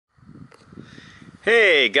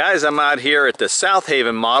Hey guys, I'm out here at the South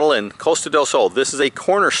Haven model in Costa del Sol. This is a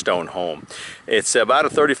Cornerstone home. It's about a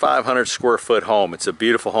 3,500 square foot home. It's a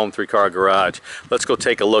beautiful home, 3-car garage. Let's go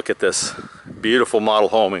take a look at this beautiful model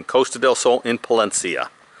home in Costa del Sol in Palencia.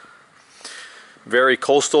 Very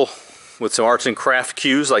coastal with some arts and craft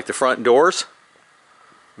cues like the front doors.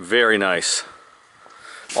 Very nice.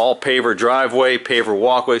 All paver driveway, paver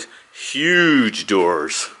walkways, huge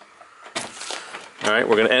doors. Alright,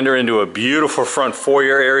 we're going to enter into a beautiful front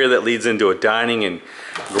foyer area that leads into a dining and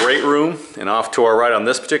great room. And off to our right on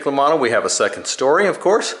this particular model, we have a second story, of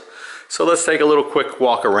course. So let's take a little quick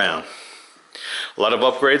walk around. A lot of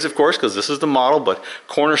upgrades, of course, because this is the model, but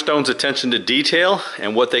Cornerstone's attention to detail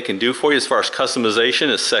and what they can do for you as far as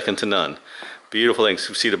customization is second to none. Beautiful things.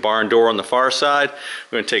 You see the barn door on the far side.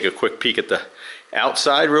 We're going to take a quick peek at the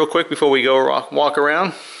outside real quick before we go walk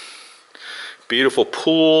around. Beautiful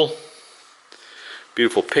pool.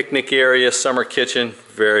 Beautiful picnic area, summer kitchen,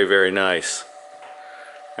 very, very nice.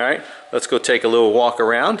 All right, let's go take a little walk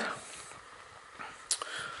around.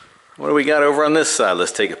 What do we got over on this side?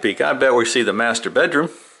 Let's take a peek. I bet we see the master bedroom.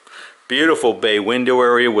 Beautiful bay window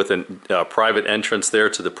area with a private entrance there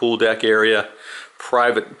to the pool deck area.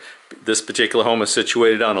 This particular home is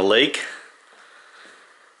situated on a lake.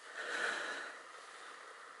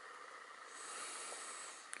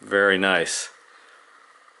 Very nice.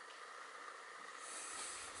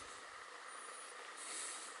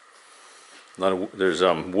 There's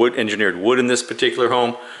engineered wood in this particular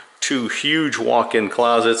home. 2 huge walk-in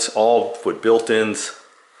closets, all with built-ins,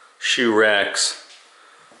 shoe racks.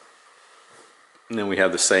 And then we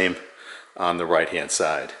have the same on the right-hand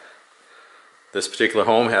side. This particular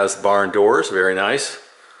home has barn doors, very nice.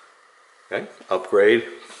 Okay, upgrade.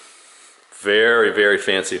 Very, very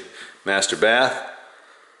fancy master bath.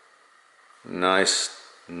 Nice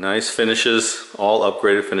finishes, all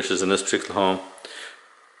upgraded finishes in this particular home.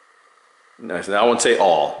 I wouldn't say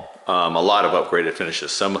all, a lot of upgraded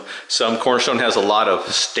finishes. Some Cornerstone has a lot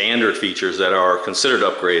of standard features that are considered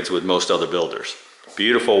upgrades with most other builders.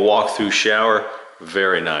 Beautiful walk-through shower,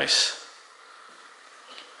 very nice.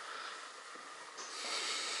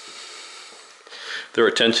 Their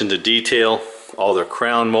attention to detail, all their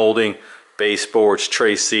crown molding, baseboards,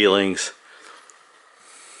 tray ceilings.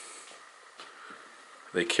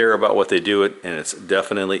 They care about what they do, and it's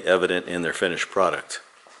definitely evident in their finished product.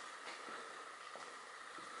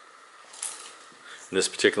 In this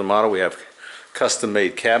particular model, we have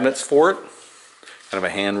custom-made cabinets for it. Kind of a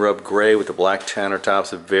hand-rubbed gray with the black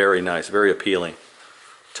countertops. Very nice, very appealing.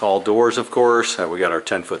 Tall doors, of course. We got our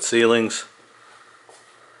 10-foot ceilings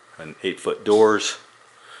and 8-foot doors.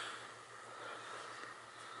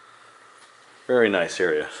 Very nice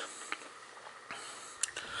area.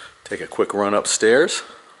 Take a quick run upstairs.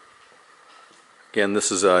 Again, this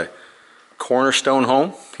is a Cornerstone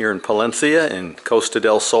home here in Palencia in Costa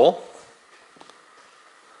del Sol.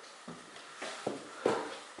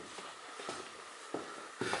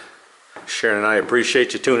 Sharon and I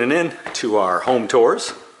appreciate you tuning in to our home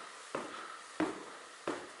tours.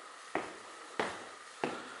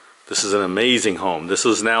 This is an amazing home. This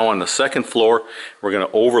is now on the second floor. We're going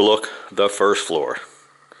to overlook the first floor.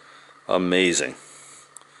 Amazing.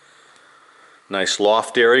 Nice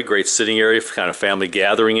loft area, great sitting area, kind of family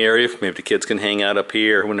gathering area. Maybe the kids can hang out up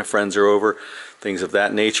here when the friends are over, things of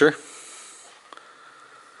that nature.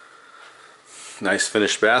 Nice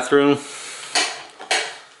finished bathroom.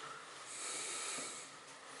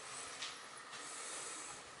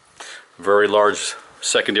 Very large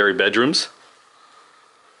secondary bedrooms.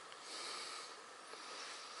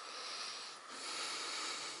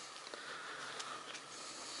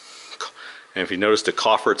 And if you notice the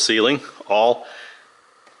coffered ceiling, all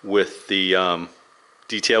with the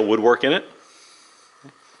detail woodwork in it,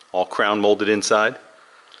 all crown molded inside,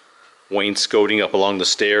 wainscoting up along the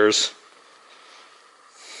stairs.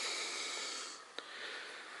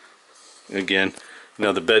 Again,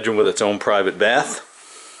 another bedroom with its own private bath.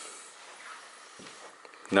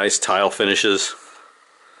 Nice tile finishes.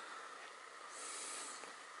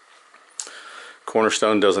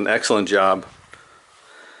 Cornerstone does an excellent job.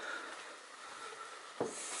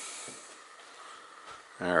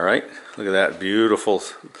 All right, look at that beautiful,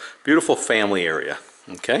 beautiful family area.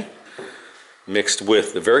 Okay, mixed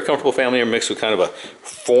with the very comfortable family area, mixed with kind of a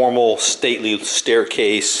formal, stately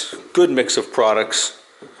staircase. Good mix of products.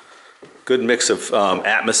 Good mix of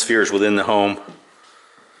atmospheres within the home.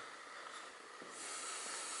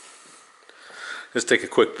 Let's take a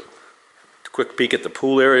quick peek at the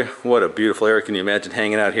pool area. What a beautiful area. Can you imagine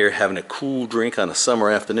hanging out here having a cool drink on a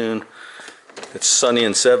summer afternoon? It's sunny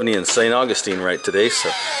and 70 in St. Augustine right today, so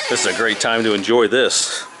this is a great time to enjoy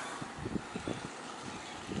this.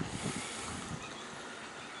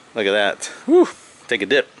 Look at that. Whew. Take a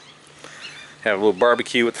dip. Have a little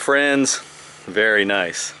barbecue with friends. Very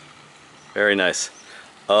nice. Very nice.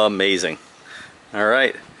 Amazing. All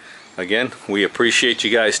right. Again, we appreciate you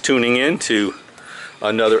guys tuning in to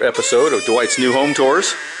another episode of Dwight's New Home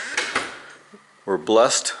Tours. We're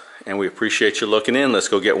blessed and we appreciate you looking in. Let's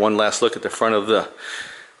go get one last look at the front of the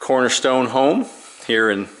Cornerstone home here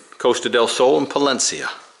in Costa del Sol in Palencia.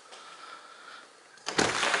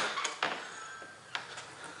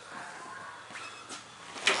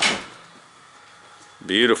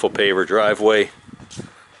 Beautiful paver driveway.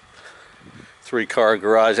 3-car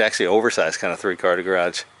garage, actually oversized kind of 3-car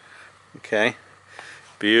garage. Okay,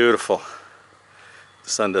 beautiful. The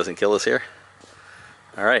sun doesn't kill us here.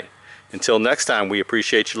 All right, until next time, we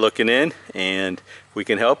appreciate you looking in, and if we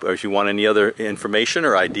can help, or if you want any other information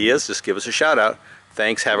or ideas, just give us a shout out.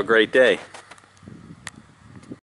 Thanks, have a great day.